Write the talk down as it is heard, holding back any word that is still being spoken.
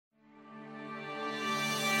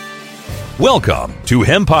Welcome to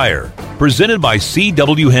Hempire, presented by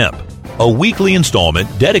CW Hemp, a weekly installment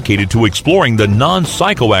dedicated to exploring the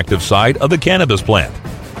non-psychoactive side of the cannabis plant.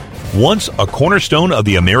 Once a cornerstone of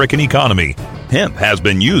the American economy, hemp has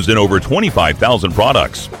been used in over 25,000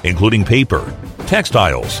 products, including paper,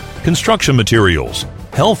 textiles, construction materials,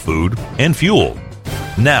 health food, and fuel.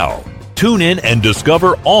 Now, tune in and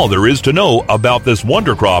discover all there is to know about this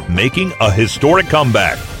wonder crop making a historic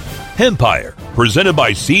comeback. Hempire, presented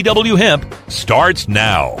by CW Hemp, starts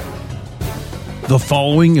now. The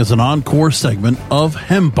following is an encore segment of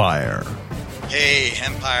Hempire. Hey,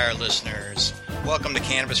 Hempire listeners. Welcome to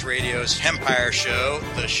Cannabis Radio's Hempire Show,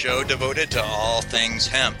 the show devoted to all things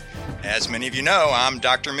hemp. As many of you know, I'm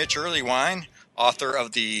Dr. Mitch Earlywine, author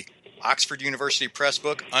of the Oxford University Press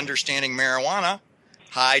book, Understanding Marijuana,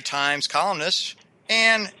 High Times columnist,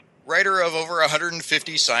 and writer of over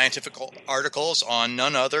 150 scientific articles on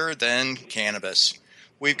none other than cannabis.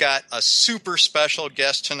 We've got a super special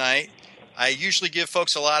guest tonight. I usually give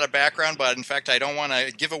folks a lot of background, but in fact, I don't want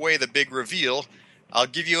to give away the big reveal. I'll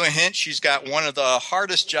give you a hint. She's got one of the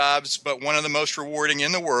hardest jobs, but one of the most rewarding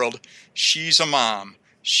in the world. She's a mom.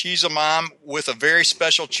 She's a mom with a very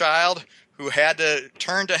special child who had to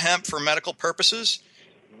turn to hemp for medical purposes.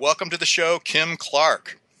 Welcome to the show, Kim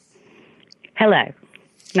Clark. Hello.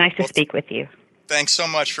 Nice to speak with you. Thanks so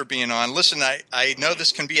much for being on. Listen, I know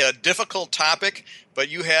this can be a difficult topic, but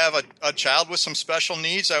you have a child with some special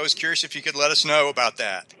needs. I was curious if you could let us know about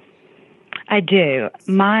that. I do.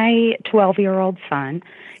 My 12-year-old son,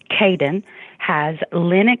 Caden, has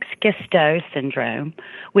Lennox-Gastaut syndrome,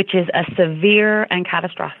 which is a severe and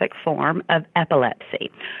catastrophic form of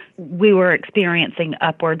epilepsy. We were experiencing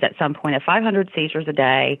upwards at some point of 500 seizures a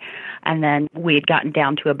day, and then we had gotten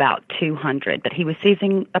down to about 200, but he was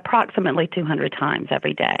seizing approximately 200 times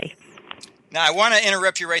every day. Now, I want to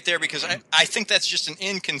interrupt you right there because I think that's just an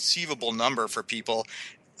inconceivable number for people.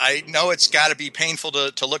 I know it's got to be painful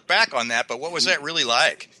to look back on that, but what was that really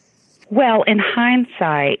like? Well, in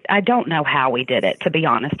hindsight, I don't know how we did it, to be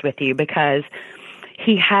honest with you, because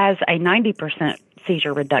he has a 90%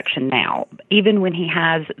 seizure reduction now. Even when he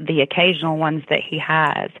has the occasional ones that he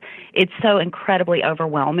has, it's so incredibly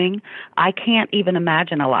overwhelming. I can't even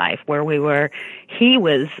imagine a life where he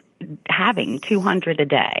was having 200 a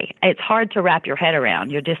day. It's hard to wrap your head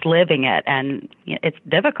around. You're just living it, and it's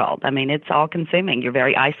difficult. I mean, it's all consuming. You're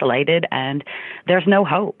very isolated, and there's no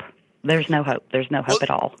hope. There's no hope. There's no hope at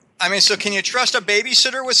all. I mean, so can you trust a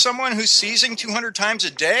babysitter with someone who's seizing 200 times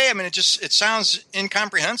a day? I mean, it sounds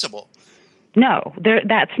incomprehensible. No,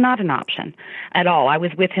 that's not an option at all. I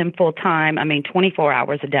was with him full time, 24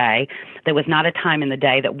 hours a day. There was not a time in the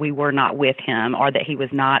day that we were not with him or that he was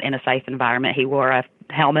not in a safe environment. He wore a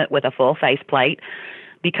helmet with a full faceplate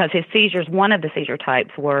because his seizures, one of the seizure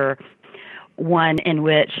types were one in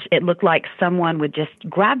which it looked like someone would just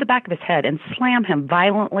grab the back of his head and slam him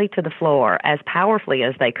violently to the floor as powerfully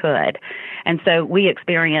as they could. And so we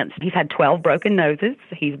experienced, he's had 12 broken noses,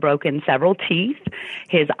 he's broken several teeth,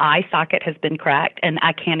 his eye socket has been cracked, and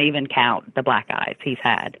I can't even count the black eyes he's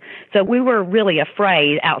had. So we were really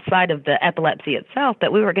afraid, outside of the epilepsy itself,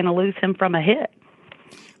 that we were going to lose him from a hit.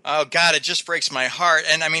 Oh, God, it just breaks my heart.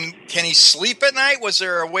 And, I mean, can he sleep at night? Was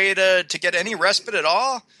there a way to get any respite at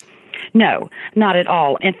all? No, not at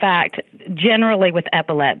all. In fact, generally with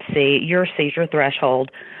epilepsy, your seizure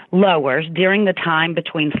threshold lowers during the time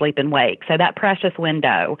between sleep and wake. So that precious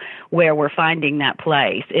window where we're finding that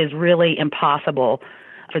place is really impossible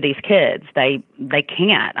for these kids. They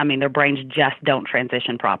can't. I mean, their brains just don't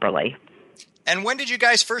transition properly. And when did you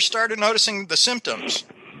guys first start noticing the symptoms?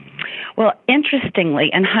 Well, interestingly,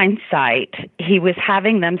 in hindsight, he was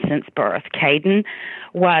having them since birth. Caden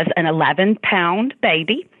was an 11-pound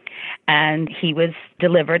baby. And he was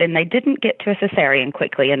delivered, and they didn't get to a cesarean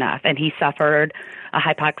quickly enough, and he suffered a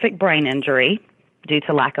hypoxic brain injury due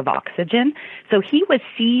to lack of oxygen. So he was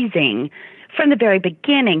seizing from the very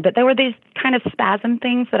beginning, but there were these kind of spasm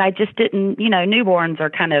things that I just didn't, newborns are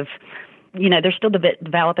kind of, they're still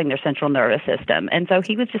developing their central nervous system. And so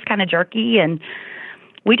he was just kind of jerky, and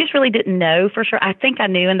we just really didn't know for sure. I think I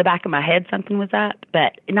knew in the back of my head something was up,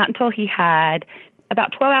 but not until he had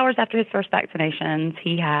about 12 hours after his first vaccinations,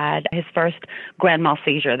 he had his first grand mal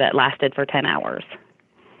seizure that lasted for 10 hours.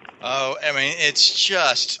 Oh, I mean, it's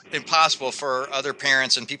just impossible for other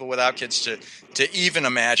parents and people without kids to even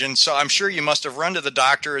imagine. So I'm sure you must have run to the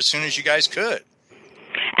doctor as soon as you guys could.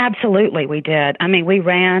 Absolutely, we did. I mean, we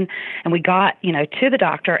ran and we got, to the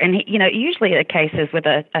doctor. And, usually the cases with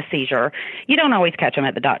a seizure, you don't always catch them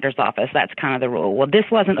at the doctor's office. That's kind of the rule. Well, this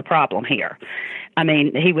wasn't the problem here. I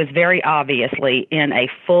mean, he was very obviously in a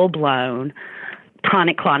full-blown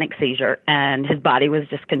tonic-clonic seizure, and his body was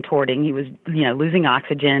just contorting. He was, losing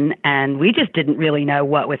oxygen, and we just didn't really know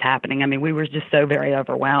what was happening. I mean, we were just so very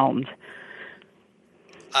overwhelmed.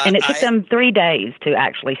 And it took them 3 days to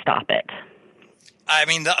actually stop it. I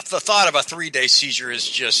mean, the thought of a 3-day seizure is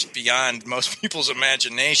just beyond most people's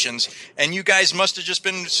imaginations, and you guys must have just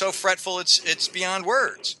been so fretful it's beyond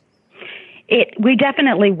words. We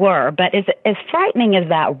definitely were, but as frightening as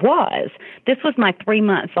that was, this was my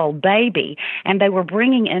 3-month-old baby, and they were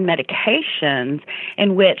bringing in medications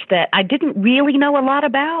in which that I didn't really know a lot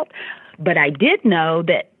about, but I did know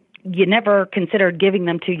that you never considered giving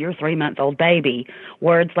them to your 3-month-old baby.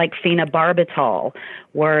 Words like phenobarbital,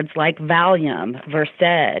 words like Valium,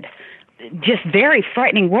 Versed, just very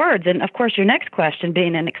frightening words. And, of course, your next question,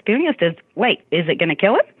 being inexperienced, is, wait, is it going to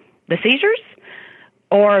kill him? The seizures?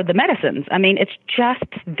 Or the medicines? I mean, it's just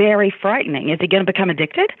very frightening. Is he going to become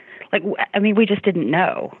addicted? We just didn't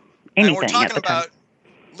know anything. And we're talking at the time. about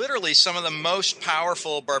literally some of the most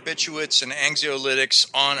powerful barbiturates and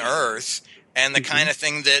anxiolytics on earth, and the kind of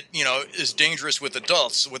thing that, is dangerous with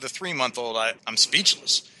adults. With a 3-month-old, I'm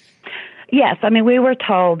speechless. Yes, we were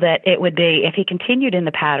told that it would be, if he continued in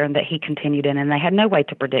the pattern that he continued in, and they had no way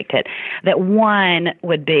to predict it, that 1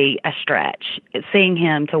 would be a stretch. Seeing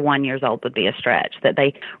him to 1 year old would be a stretch, that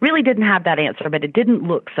they really didn't have that answer, but it didn't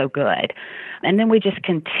look so good. And then we just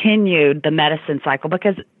continued the medicine cycle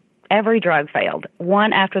because every drug failed,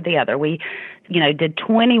 one after the other. We, did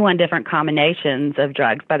 21 different combinations of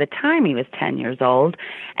drugs by the time he was 10 years old,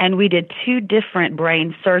 and we did 2 different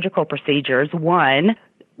brain surgical procedures. One,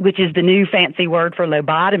 which is the new fancy word for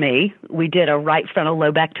lobotomy. We did a right frontal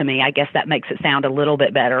lobectomy. I guess that makes it sound a little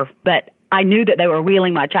bit better. But I knew that they were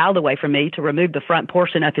wheeling my child away from me to remove the front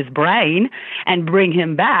portion of his brain and bring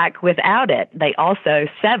him back without it. They also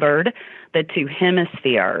severed the 2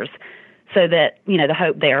 hemispheres so that, the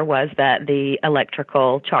hope there was that the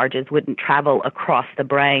electrical charges wouldn't travel across the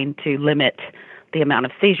brain to limit the amount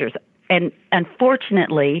of seizures. And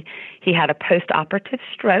unfortunately, he had a post-operative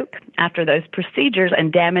stroke after those procedures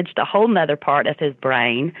and damaged a whole nother part of his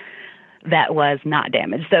brain that was not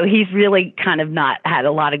damaged. So he's really kind of not had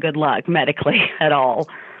a lot of good luck medically at all.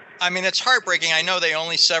 I mean, it's heartbreaking. I know they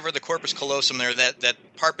only sever the corpus callosum there, that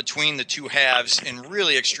part between the 2 halves in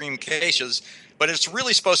really extreme cases, but it's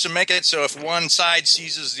really supposed to make it so if one side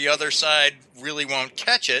seizes, the other side really won't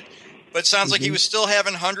catch it. But it sounds like he was still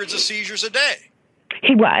having hundreds of seizures a day.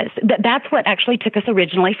 He was. That's what actually took us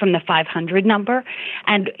originally from the 500 number.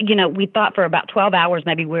 And, we thought for about 12 hours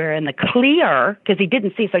maybe we were in the clear because he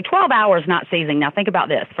didn't seize. So 12 hours not seizing. Now think about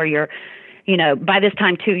this. For your, by this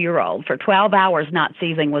time 2-year-old, for 12 hours not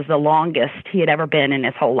seizing was the longest he had ever been in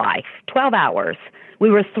his whole life. 12 hours. We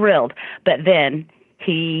were thrilled. But then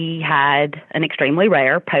he had an extremely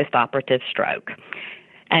rare post-operative stroke.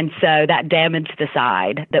 And so that damaged the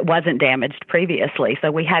side that wasn't damaged previously.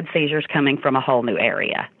 So we had seizures coming from a whole new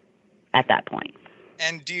area at that point.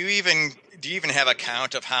 And do you even have a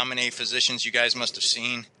count of how many physicians you guys must have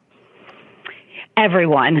seen?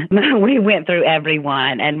 Everyone. We went through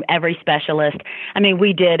everyone and every specialist.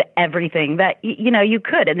 We did everything that, you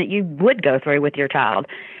could and that you would go through with your child.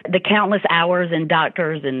 The countless hours and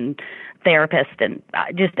doctors and therapists and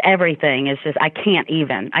just everything is just, I can't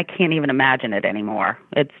even imagine it anymore.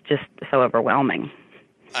 It's just so overwhelming.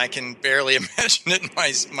 I can barely imagine it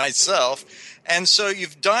myself. And so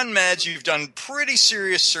you've done meds, you've done pretty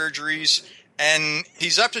serious surgeries, and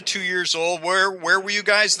he's up to 2 years old. Where were you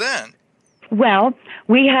guys then? Well,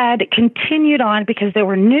 we had continued on because there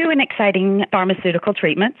were new and exciting pharmaceutical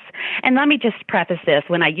treatments. And let me just preface this.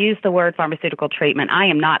 When I use the word pharmaceutical treatment, I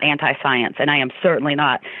am not anti-science, and I am certainly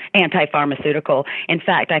not anti-pharmaceutical. In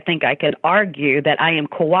fact, I think I could argue that I am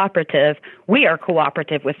cooperative. We are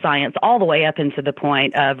cooperative with science all the way up into the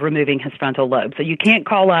point of removing his frontal lobe. So you can't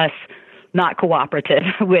call us not cooperative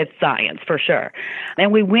with science, for sure.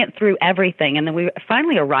 And we went through everything, and then we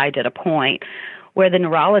finally arrived at a point where the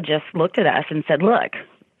neurologist looked at us and said, look,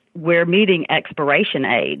 we're meeting expiration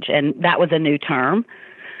age. And that was a new term.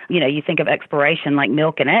 You think of expiration like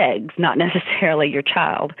milk and eggs, not necessarily your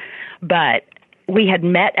child. But we had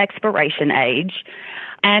met expiration age,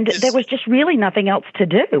 and there was just really nothing else to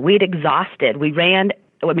do. We'd exhausted. We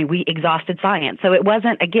exhausted science. So it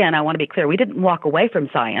wasn't, again, I want to be clear, we didn't walk away from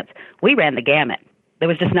science. We ran the gamut. There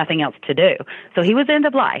was just nothing else to do. So he was end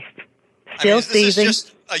of life. Still seizing. Is this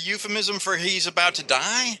just a euphemism for he's about to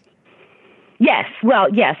die? Yes. Well,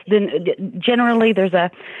 yes. Then generally there's a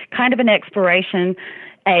kind of an expiration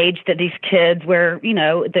age that these kids where,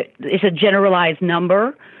 it's a generalized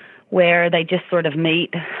number where they just sort of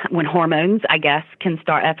meet when hormones, I guess, can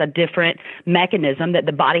start. That's a different mechanism that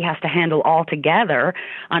the body has to handle altogether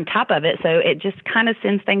on top of it. So it just kind of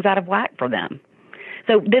sends things out of whack for them.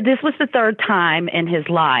 So this was the third time in his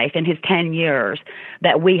life, in his 10 years,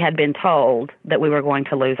 that we had been told that we were going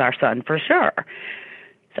to lose our son for sure.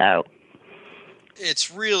 So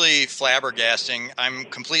it's really flabbergasting. I'm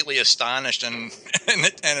completely astonished, and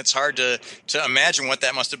it's hard to imagine what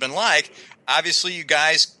that must have been like. Obviously, you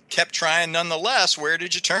guys kept trying nonetheless. Where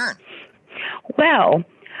did you turn? Well,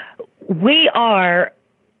 we are,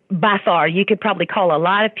 by far, you could probably call a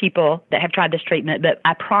lot of people that have tried this treatment, but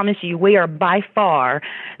I promise you, we are by far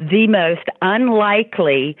the most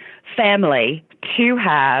unlikely family to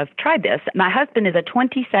have tried this. My husband is a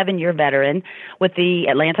 27-year veteran with the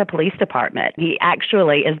Atlanta Police Department. He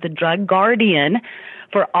actually is the drug guardian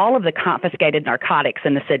for all of the confiscated narcotics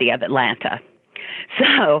in the city of Atlanta.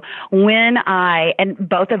 So and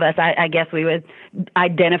both of us, I guess we would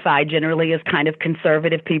identify generally as kind of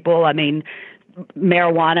conservative people. I mean,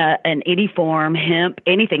 marijuana in any form, hemp,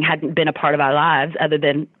 anything hadn't been a part of our lives other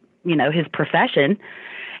than, his profession.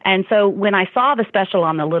 And so when I saw the special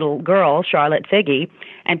on the little girl, Charlotte Figge,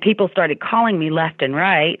 and people started calling me left and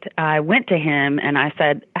right, I went to him and I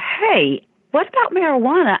said, "Hey, what about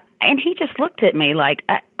marijuana?" And he just looked at me like,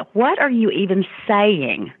 "What are you even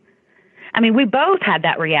saying?" I mean, we both had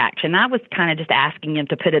that reaction. I was kind of just asking him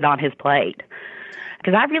to put it on his plate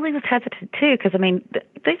because I really was hesitant too because, I mean,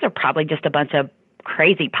 these are probably just a bunch of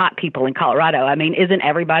crazy pot people in Colorado. I mean, isn't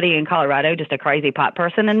everybody in Colorado just a crazy pot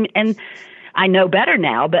person? And I know better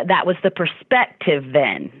now, but that was the perspective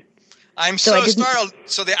then. I'm so startled.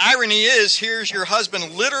 So the irony is, here's your husband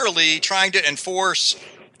literally trying to enforce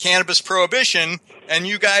cannabis prohibition, and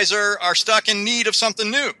you guys are stuck in need of something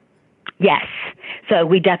new. Yes. So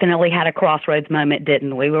we definitely had a crossroads moment,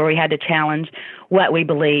 didn't we, where we had to challenge what we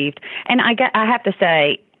believed. And I have to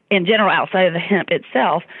say, in general, outside of the hemp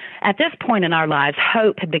itself, at this point in our lives,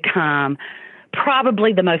 hope had become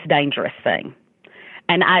probably the most dangerous thing.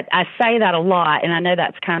 And I say that a lot, and I know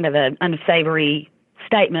that's kind of an unsavory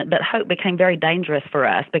statement, but hope became very dangerous for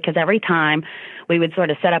us because every time we would sort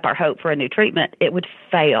of set up our hope for a new treatment, it would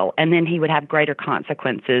fail, and then he would have greater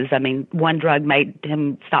consequences. I mean, one drug made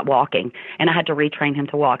him stop walking, and I had to retrain him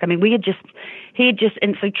to walk. I mean,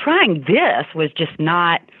 and so trying this was just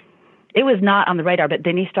not, it was not on the radar, but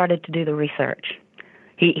then he started to do the research.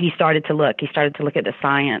 He started to look. He started to look at the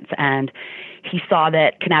science, and he saw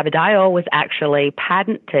that cannabidiol was actually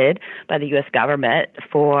patented by the U.S. government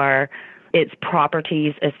for its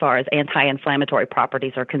properties as far as anti-inflammatory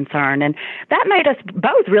properties are concerned. And that made us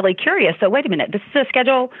both really curious. So wait a minute, this is a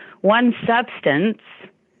Schedule I substance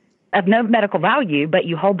of no medical value, but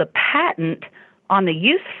you hold the patent on the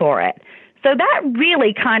use for it. So that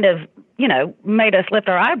really kind of, made us lift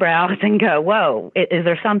our eyebrows and go, whoa, is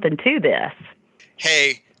there something to this?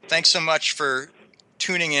 Hey, thanks so much for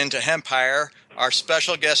tuning in to Hempire. Our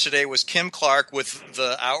special guest today was Kim Clark with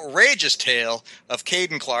the outrageous tale of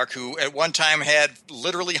Caden Clark, who at one time had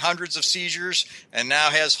literally hundreds of seizures and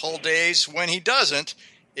now has whole days when he doesn't.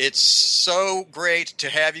 It's so great to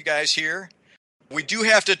have you guys here. We do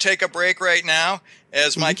have to take a break right now.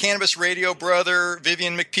 As my Cannabis Radio brother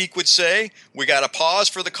Vivian McPeak would say, we got to pause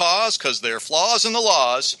for the cause because there are flaws in the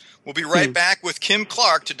laws. We'll be right back with Kim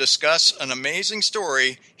Clark to discuss an amazing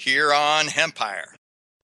story here on Hempire.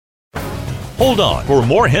 Hold on for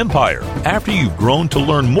more Hempire after you've grown to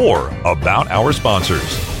learn more about our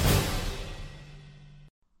sponsors.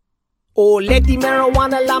 Oh, let the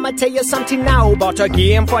marijuana llama tell you something now about a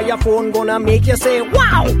game for your phone gonna make you say,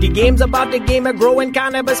 wow! The game's about the game of growing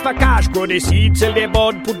cannabis for cash. Grow the seed, sell the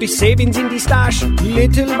bud, put the savings in the stash.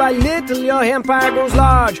 Little by little, your empire grows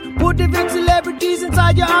large. Put the big celebrities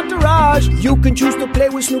inside your entourage. You can choose to play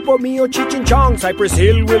with Snoop or me or Cheech and Chong, Cypress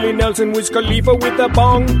Hill, Willie Nelson, Wiz Khalifa with a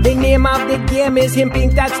bong. The name of the game is Hemp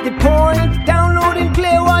Inc., that's the point. Download and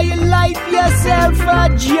play while you light yourself a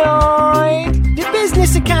joint. The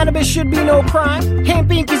business of cannabis should be no crime. Hemp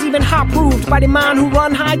Inc. is even hot-proofed by the man who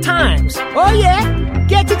run High Times. Oh yeah?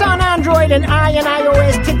 Get it on Android and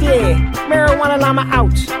iOS today. Marijuana llama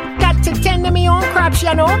out. Got to tend to me own crops,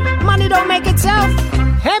 Money don't make itself.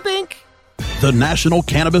 Hemp Inc. The National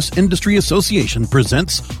Cannabis Industry Association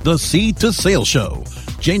presents the Seed to Sale Show,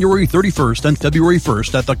 January 31st and February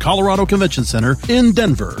 1st at the Colorado Convention Center in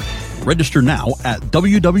Denver. Register now at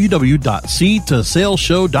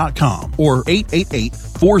www.seedtosaleshow.com or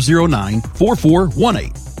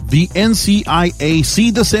 888-409-4418. The NCIA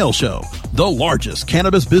Seed to Sale Show, the largest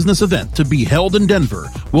cannabis business event to be held in Denver,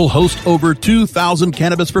 will host over 2,000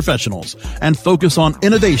 cannabis professionals and focus on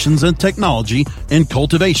innovations and technology in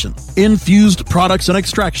cultivation, infused products and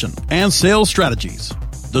extraction, and sales strategies.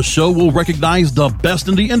 The show will recognize the best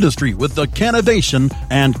in the industry with the Cannovation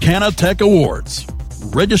and Cannatech Awards.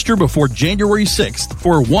 Register before January 6th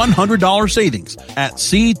for $100 savings at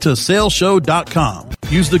seedtosaleshow.com.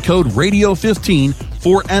 Use the code RADIO15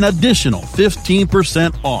 for an additional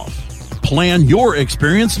 15% off. Plan your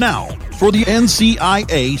experience now for the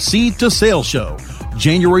NCIA Seed to Sales Show,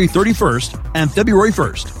 January 31st and February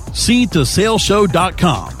 1st.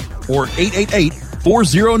 seedtosaleshow.com or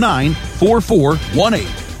 888-409-4418.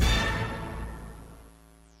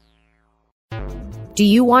 Do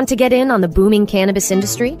you want to get in on the booming cannabis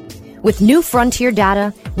industry? With New Frontier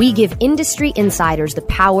Data, we give industry insiders the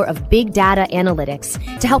power of big data analytics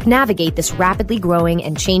to help navigate this rapidly growing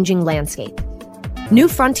and changing landscape. New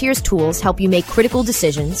Frontier's tools help you make critical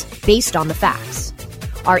decisions based on the facts.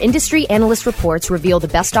 Our industry analyst reports reveal the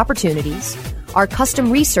best opportunities, our custom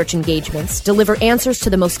research engagements deliver answers to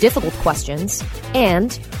the most difficult questions,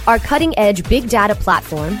 and our cutting-edge big data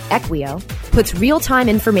platform, Equio, puts real-time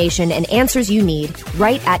information and answers you need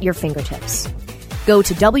right at your fingertips. Go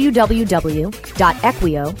to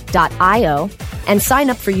www.equio.io and sign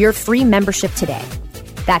up for your free membership today.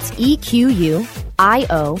 That's EQUIO.io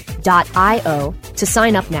to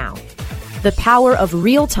sign up now. The power of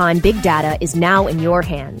real-time big data is now in your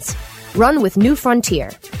hands. Run with New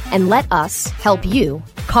Frontier and let us help you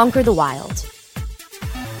conquer the wild.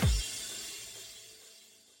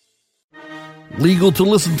 Legal to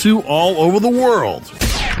listen to all over the world.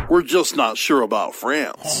 We're just not sure about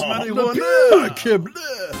France.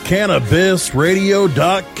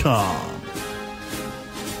 CannabisRadio.com.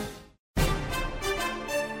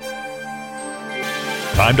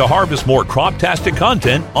 Time to harvest more crop-tastic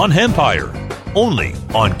content on Hempire, only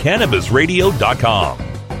on CannabisRadio.com.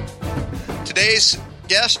 Today's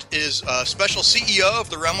guest is a special CEO of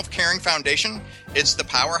the Realm of Caring Foundation. It's the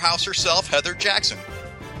powerhouse herself, Heather Jackson.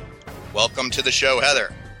 Welcome to the show,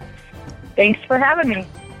 Heather. Thanks for having me.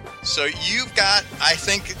 So you've got, I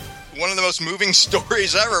think, one of the most moving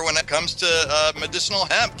stories ever when it comes to medicinal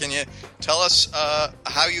hemp. Can you tell us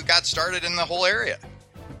how you got started in the whole area?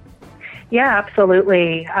 Yeah,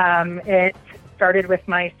 absolutely. It started with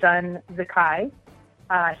my son, Zakai.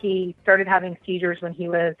 He started having seizures when he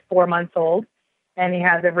was 4 months old, and he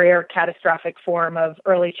has a rare catastrophic form of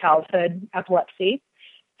early childhood epilepsy,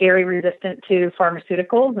 very resistant to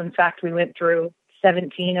pharmaceuticals. In fact, we went through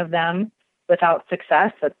 17 of them without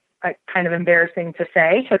success. That's kind of embarrassing to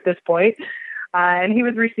say at this point. And he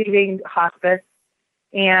was receiving hospice,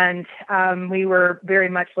 and we were very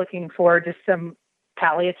much looking for just some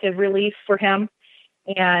palliative relief for him.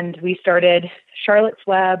 And we started Charlotte's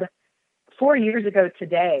Web 4 years ago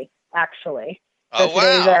today, actually. So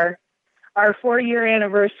today's our 4-year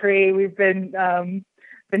anniversary. We've been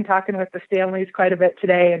talking with the Stanleys quite a bit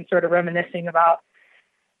today and sort of reminiscing about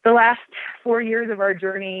the last 4 years of our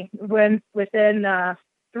journey. When within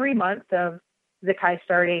 3 months of Zakai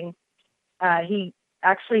starting, he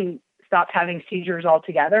actually stopped having seizures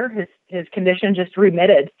altogether. His condition just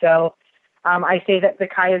remitted. So I say that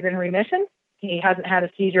Zakai is in remission. He hasn't had a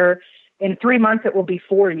seizure in 3 months. It will be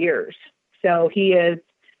 4 years. So he is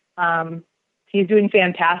he's doing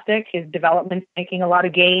fantastic. His development's making a lot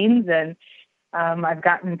of gains, and I've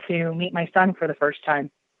gotten to meet my son for the first time.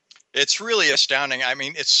 It's really astounding. I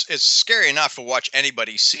mean, it's scary enough to watch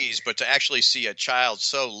anybody seize, but to actually see a child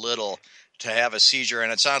so little to have a seizure,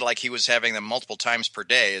 and it sounded like he was having them multiple times per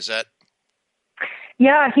day. Is that?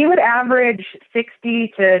 Yeah, he would average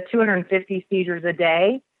 60 to 250 seizures a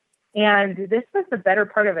day, and this was the better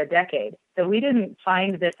part of a decade. So we didn't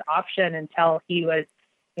find this option until he was,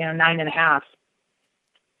 9.5.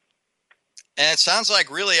 And it sounds like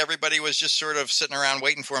really everybody was just sort of sitting around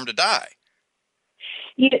waiting for him to die.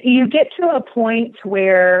 You get to a point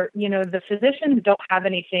where, the physicians don't have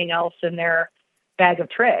anything else in their bag of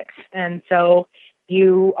tricks. And so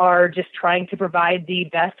you are just trying to provide the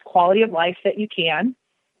best quality of life that you can.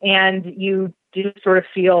 And you do sort of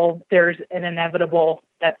feel there's an inevitable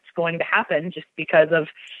that's going to happen just because of,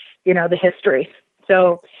 the history.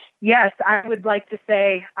 So yes, I would like to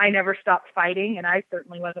say I never stopped fighting, and I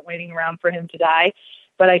certainly wasn't waiting around for him to die.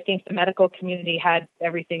 But I think the medical community had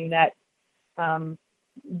everything that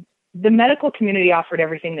the medical community offered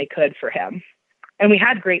everything they could for him. And we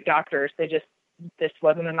had great doctors. This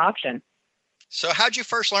wasn't an option. So how'd you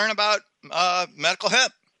first learn about medical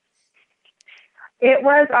hemp? It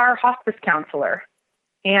was our hospice counselor,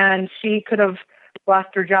 and she could have lost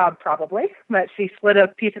her job probably, but she slid a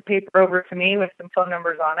piece of paper over to me with some phone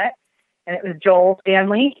numbers on it. And it was Joel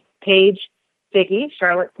Stanley, Paige Figge,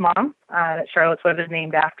 Charlotte's mom, that Charlotte's was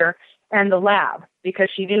named after, and the lab, because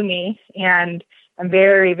she knew me, and I'm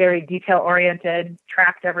very, very detail-oriented,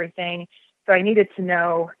 tracked everything. So I needed to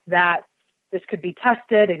know that this could be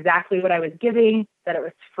tested, exactly what I was giving, that it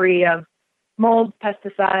was free of mold,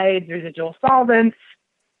 pesticides, residual solvents,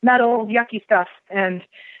 metals, yucky stuff. And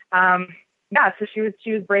so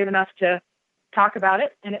she was brave enough to talk about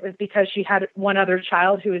it, and it was because she had one other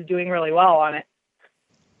child who was doing really well on it.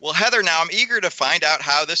 Well, Heather, now I'm eager to find out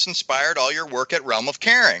how this inspired all your work at Realm of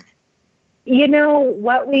Caring. You know,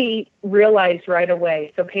 what we realized right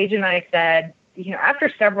away, so Paige and I said,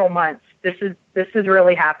 after several months, this is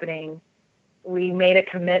really happening. We made a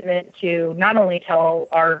commitment to not only tell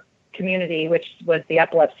our community, which was the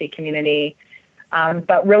epilepsy community,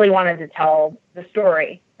 but really wanted to tell the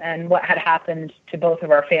story and what had happened to both of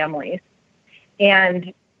our families.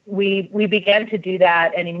 And we began to do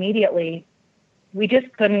that, and immediately we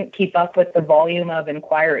just couldn't keep up with the volume of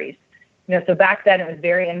inquiries. So back then it was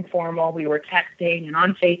very informal. We were texting and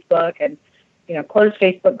on Facebook and, closed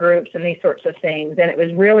Facebook groups and these sorts of things. And it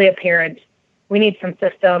was really apparent we need some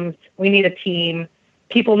systems. We need a team.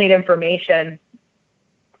 People need information.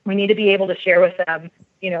 We need to be able to share with them,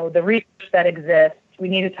 the research that exists. We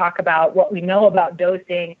need to talk about what we know about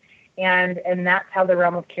dosing. And that's how the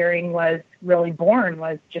Realm of Caring was really born,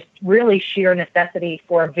 was just really sheer necessity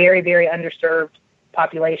for a very, very underserved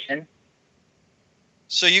population.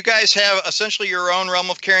 So you guys have essentially your own Realm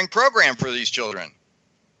of Caring program for these children.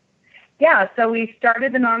 Yeah, so we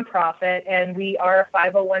started the nonprofit, and we are a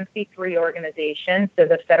 501c3 organization. So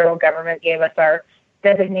the federal government gave us our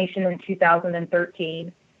designation in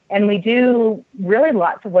 2013. And we do really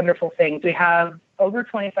lots of wonderful things. We have over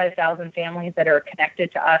 25,000 families that are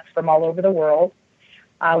connected to us from all over the world.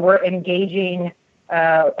 We're engaging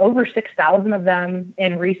over 6,000 of them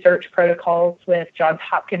in research protocols with Johns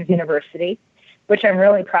Hopkins University, which I'm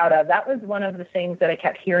really proud of. That was one of the things that I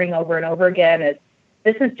kept hearing over and over again is,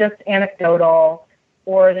 this is just anecdotal,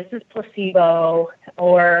 or this is placebo,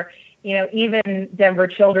 or, even Denver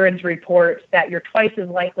Children's reports that you're twice as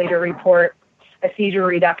likely to report a seizure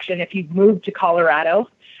reduction if you've moved to Colorado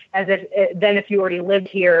than if you already lived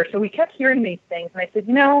here. So we kept hearing these things, and I said,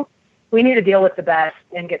 we need to deal with the best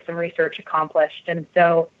and get some research accomplished. And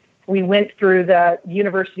so we went through the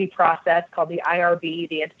university process called the IRB,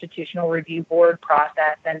 the Institutional Review Board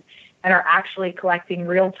process, and are actually collecting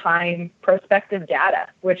real-time prospective data,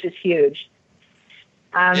 which is huge.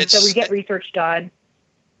 So we get research done.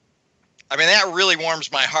 I mean, that really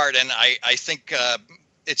warms my heart, and I think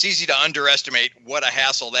it's easy to underestimate what a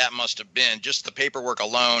hassle that must have been. Just the paperwork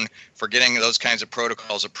alone for getting those kinds of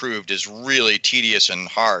protocols approved is really tedious and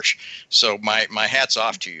harsh. So my hat's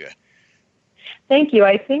off to you. Thank you.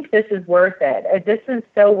 I think this is worth it. This is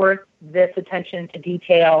so worth this attention to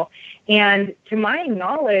detail. And to my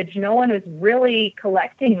knowledge, no one is really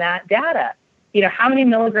collecting that data. How many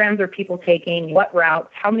milligrams are people taking? What routes?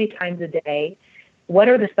 How many times a day? What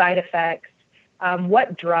are the side effects?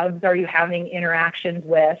 What drugs are you having interactions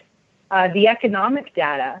with? The economic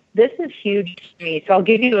data. This is huge to me. So I'll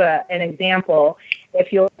give you an example,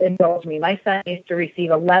 if you'll indulge me. My son used to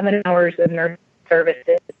receive 11 hours of nurse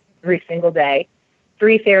services every single day,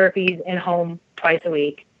 3 therapies in-home twice a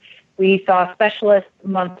week. We saw specialists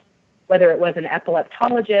monthly, whether it was an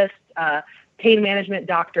epileptologist, pain management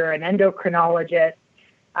doctor, an endocrinologist.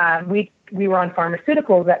 We were on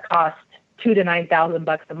pharmaceuticals that cost $2,000 to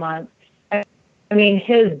 $9,000 a month. I mean,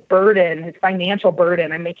 his burden, his financial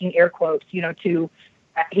burden, I'm making air quotes, he has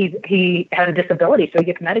a disability, so he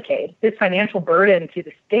gets Medicaid. His financial burden to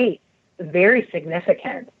the state is very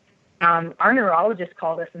significant. Our neurologist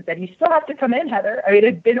called us and said, you still have to come in, Heather. I mean,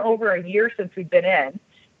 it's been over a year since we've been in.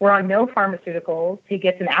 We're on no pharmaceuticals. He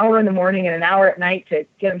gets an hour in the morning and an hour at night to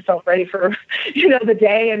get himself ready for, the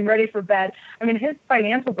day and ready for bed. I mean, his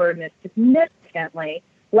financial burden is significantly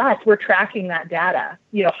less. We're tracking that data,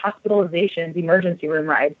 hospitalizations, emergency room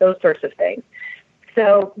rides, those sorts of things.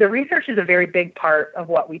 So the research is a very big part of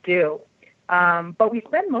what we do. But we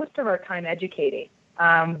spend most of our time educating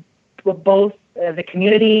both the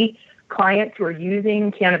community, clients who are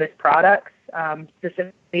using cannabis products,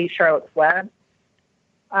 specifically Charlotte's Web,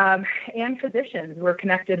 and physicians. We're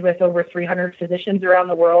connected with over 300 physicians around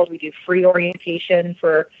the world. We do free orientation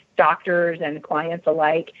for doctors and clients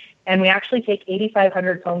alike. And we actually take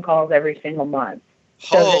 8,500 phone calls every single month.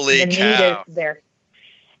 Holy so the cow. Need is there.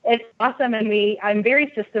 It's awesome. And I'm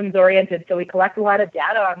very systems oriented. So we collect a lot of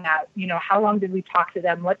data on that. How long did we talk to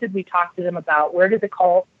them? What did we talk to them about? Where did the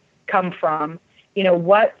call come from?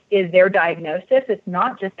 What is their diagnosis? It's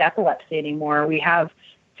not just epilepsy anymore. We have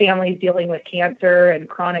families dealing with cancer and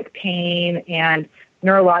chronic pain and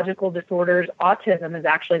neurological disorders. Autism is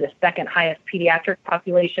actually the second highest pediatric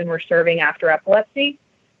population we're serving after epilepsy.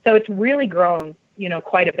 So it's really grown,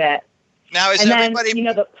 quite a bit. Now, is everybody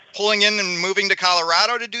pulling in and moving to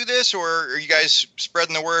Colorado to do this, or are you guys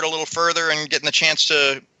spreading the word a little further and getting the chance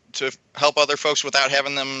to help other folks without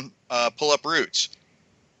having them pull up roots?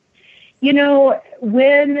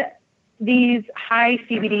 When these high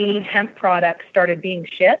CBD hemp products started being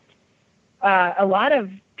shipped, a lot of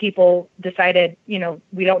people decided,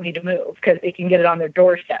 we don't need to move because they can get it on their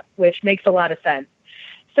doorstep, which makes a lot of sense.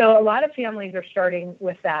 So a lot of families are starting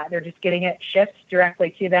with that. They're just getting it shipped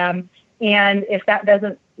directly to them. And if that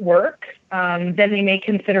doesn't work, then they may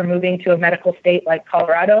consider moving to a medical state like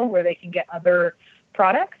Colorado, where they can get other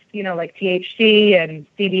products, like THC and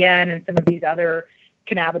CBN and some of these other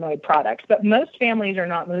cannabinoid products. But most families are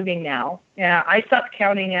not moving now. I stopped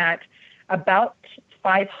counting at about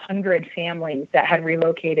 500 families that had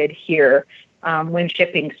relocated here when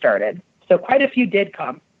shipping started. So quite a few did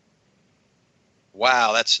come.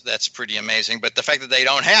 Wow, that's pretty amazing. But the fact that they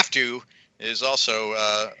don't have to is also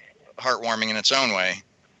heartwarming in its own way.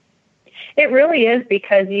 It really is,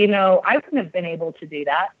 because, I wouldn't have been able to do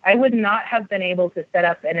that. I would not have been able to set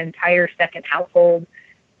up an entire second household,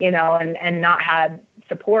 and not had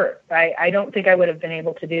support. I don't think I would have been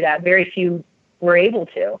able to do that. Very few were able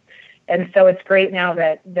to. And so it's great now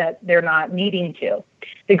that they're not needing to.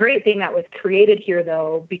 The great thing that was created here,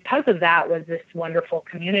 though, because of that, was this wonderful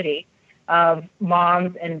community of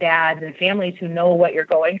moms and dads and families who know what you're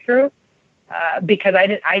going through. Because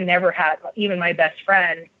I never had, even my best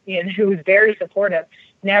friend, who was very supportive,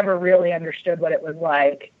 never really understood what it was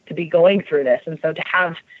like to be going through this. And so to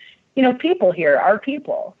have, people here, our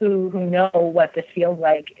people who know what this feels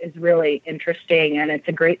like, is really interesting, and it's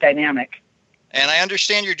a great dynamic. And I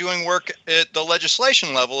understand you're doing work at the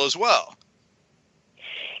legislation level as well.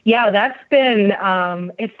 Yeah, that's been,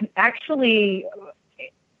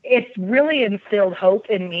 it's really instilled hope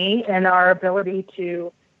in me and our ability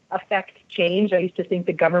to affect change. I used to think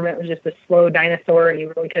the government was just a slow dinosaur and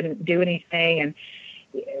you really couldn't do anything. And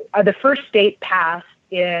the first state passed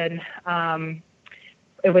it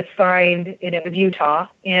was signed, and it was Utah,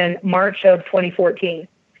 in March of 2014.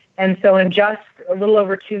 And so in just a little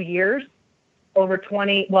over 2 years,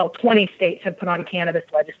 20 states have put on cannabis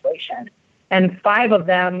legislation. And 5 of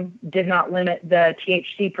them did not limit the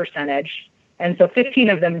THC percentage. And so 15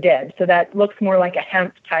 of them did. So that looks more like a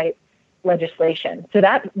hemp type legislation. So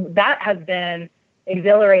that has been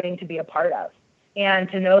exhilarating to be a part of, and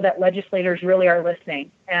to know that legislators really are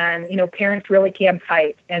listening, and parents really can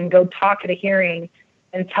fight and go talk at a hearing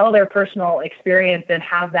and tell their personal experience and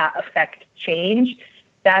have that affect change.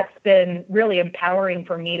 That's been really empowering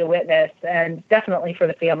for me to witness, and definitely for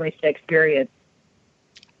the families to experience.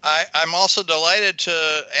 I'm also delighted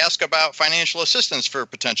to ask about financial assistance for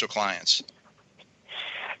potential clients.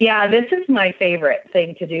 Yeah, this is my favorite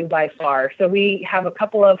thing to do by far. So we have a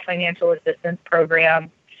couple of financial assistance programs.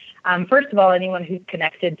 First of all, anyone who's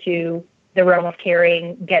connected to the realm of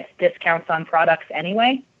caring gets discounts on products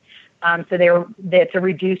anyway. So it's a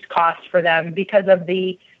reduced cost for them because of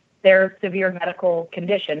their severe medical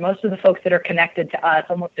condition. Most of the folks that are connected to us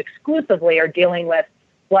almost exclusively are dealing with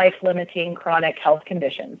life-limiting chronic health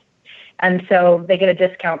conditions. And so they get a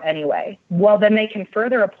discount anyway. Well, then they can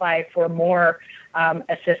further apply for more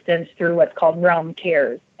assistance through what's called Realm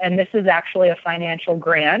Cares. And this is actually a financial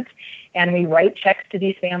grant. And we write checks to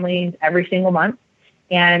these families every single month.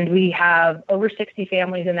 And we have over 60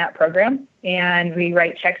 families in that program. And we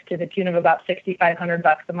write checks to the tune of about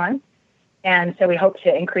 $6,500 a month. And so we hope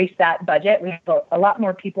to increase that budget. We have a lot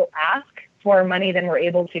more people ask for money than we're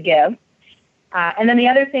able to give. And then the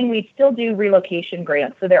other thing, we still do relocation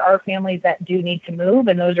grants. So there are families that do need to move,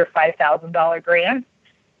 and those are $5,000 grants.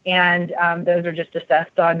 And those are just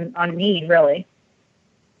assessed on need, really.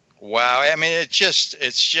 Wow. I mean, it's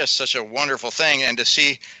just such a wonderful thing. And to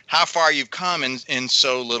see how far you've come in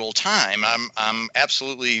so little time, I'm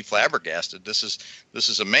absolutely flabbergasted. This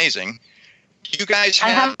is amazing. You guys have...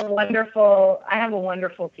 I have a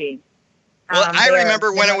wonderful team. Well, I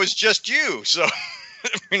remember when it was just you. So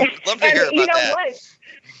I'd love to hear about that. What?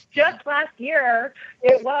 Just last year,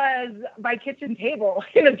 it was my kitchen table.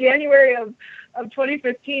 In January of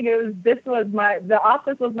 2015, the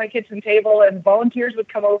office was my kitchen table, and volunteers would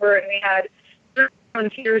come over, and we had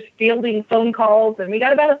volunteers fielding phone calls, and we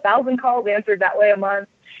got about 1,000 calls answered that way a month.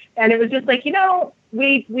 And it was just like,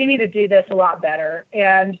 we need to do this a lot better.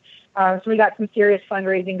 And so we got some serious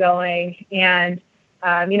fundraising going, and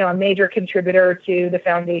a major contributor to the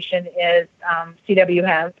foundation is CW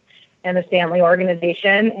Hemp. and the Stanley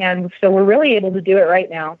organization. And so we're really able to do it right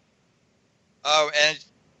now. Oh, and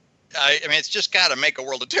I mean, it's just got to make a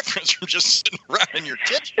world of difference from just sitting around in your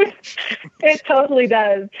kitchen. It totally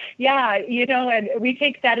does. Yeah. And we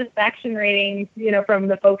take satisfaction ratings, from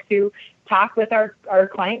the folks who talk with our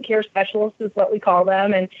client care specialists is what we call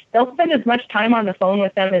them. And they'll spend as much time on the phone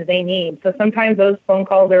with them as they need. So sometimes those phone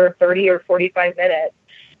calls are 30 or 45 minutes.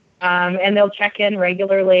 And they'll check in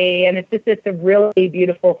regularly. And it's a really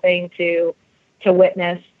beautiful thing to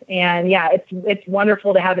witness. And yeah, it's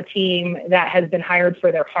wonderful to have a team that has been hired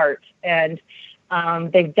for their heart. And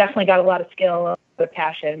they've definitely got a lot of skill and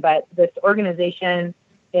passion, but this organization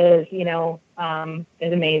is, is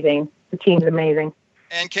amazing. The team's amazing.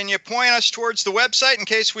 And can you point us towards the website in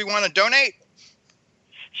case we want to donate?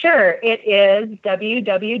 Sure. It is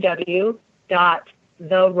www.theroc,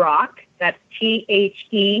 that's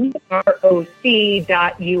THEROC.us.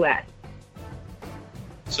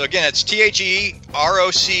 So again, it's THEROC.us.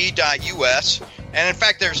 And in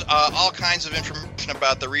fact, there's all kinds of information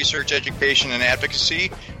about the research, education, and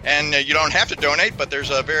advocacy. And you don't have to donate, but there's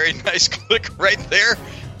a very nice click right there.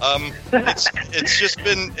 It's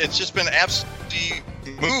just been absolutely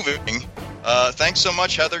moving. Thanks so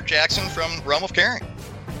much, Heather Jackson from Realm of Caring.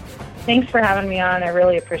 Thanks for having me on. I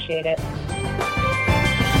really appreciate it.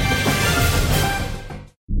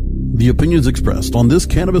 The opinions expressed on this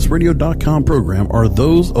CannabisRadio.com program are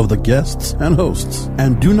those of the guests and hosts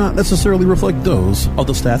and do not necessarily reflect those of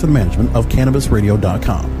the staff and management of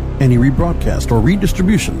CannabisRadio.com. Any rebroadcast or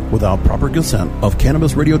redistribution without proper consent of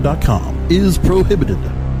CannabisRadio.com is prohibited.